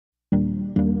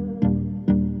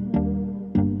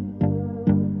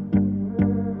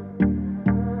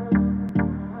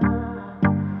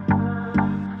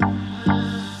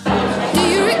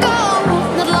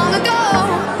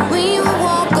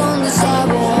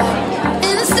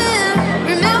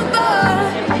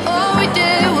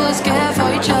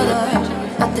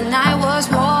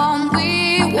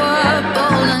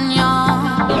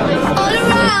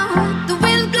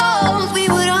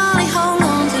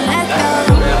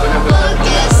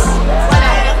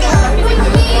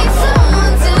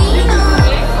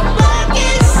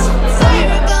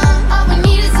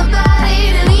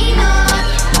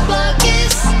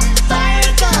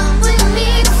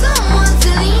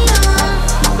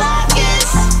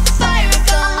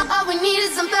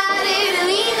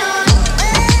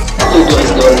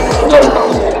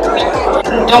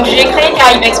Donc j'ai créé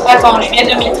CARIBEXPAT en juillet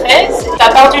 2013. Ça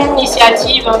part d'une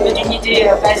initiative, d'une idée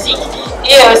basique,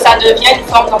 et ça devient une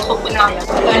forme d'entrepreneuriat.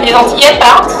 Les Antillais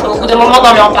partent au bout d'un moment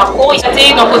dans leur parcours.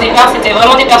 Donc au départ c'était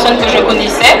vraiment des personnes que je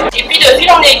connaissais. Et puis de fil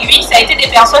en aiguille, ça a été des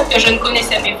personnes que je ne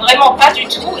connaissais mais vraiment pas du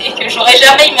tout et que j'aurais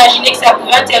jamais imaginé que ça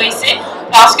pouvait intéresser.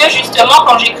 Parce que justement,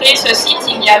 quand j'ai créé ce site,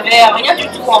 il n'y avait rien du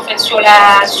tout en fait sur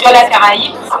la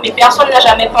Caraïbe. Mais personne n'a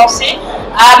jamais pensé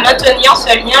à maintenir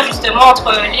ce lien justement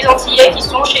entre les Antillais qui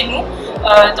sont chez nous,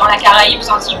 dans la Caraïbe,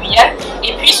 aux Antilles, Guyane,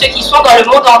 et puis ceux qui sont dans le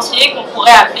monde entier, qu'on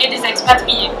pourrait appeler des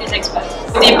expatriés, des expats.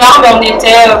 Au départ, on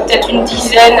était peut-être une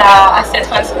dizaine à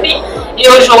s'être inscrits, et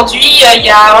aujourd'hui, il y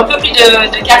a un peu plus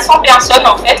de 400 personnes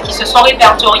en fait qui se sont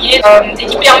répertoriées et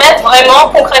qui permettent vraiment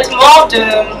concrètement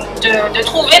de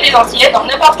trouver des Antillais dans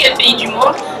n'importe quel pays du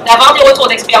monde, d'avoir des retours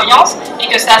d'expérience et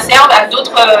que ça serve à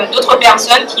d'autres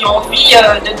personnes qui ont envie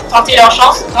de tenter leur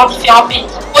chance dans différents pays.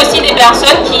 Aussi des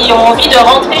personnes qui ont envie de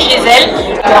rentrer chez elles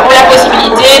ont la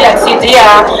possibilité d'accéder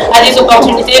à des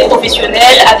opportunités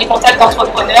professionnelles, à des contacts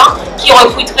d'entrepreneurs qui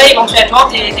recruteraient éventuellement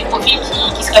des profils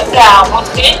qui seraient prêts à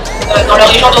rentrer dans leur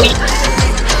région d'origine.